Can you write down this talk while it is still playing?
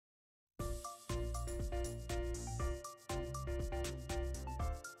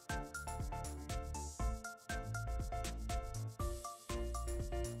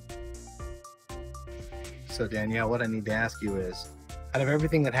So Danielle, what I need to ask you is, out of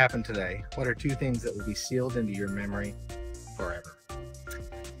everything that happened today, what are two things that will be sealed into your memory forever?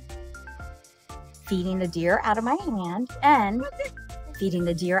 Feeding the deer out of my hand and feeding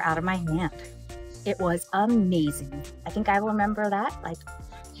the deer out of my hand. It was amazing. I think I will remember that like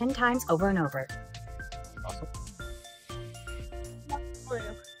 10 times over and over. Awesome.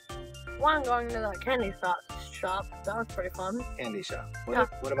 One going to the candy shop, that was pretty fun. Candy shop. Yeah.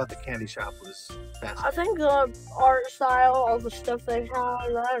 What about the candy shop was fascinating? I think the art style, all the stuff they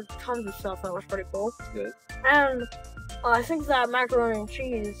had tons of stuff that was pretty cool. Good. And I think that macaroni and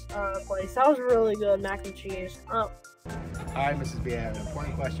cheese place, that was really good, mac and cheese. All right, Mrs. B, I have an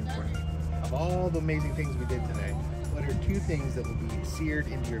important question for you. Of all the amazing things we did today, what are two things that will be seared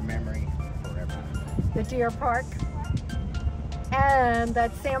into your memory forever? The Deer Park, and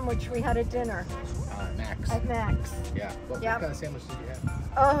that sandwich we had at dinner Max. at Max. Yeah. What Yep. kind of sandwich did you have?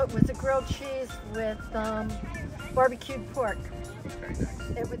 Oh, it was a grilled cheese with barbecued pork. Very nice.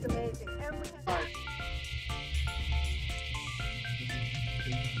 It was amazing. And we had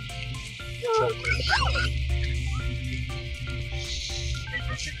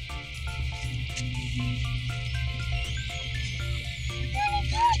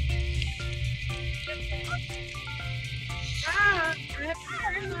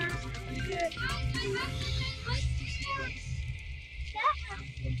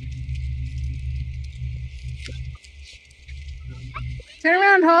Turn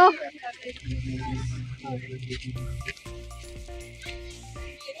around, Hole.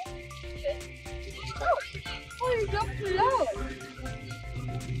 Oh, you jumped too low.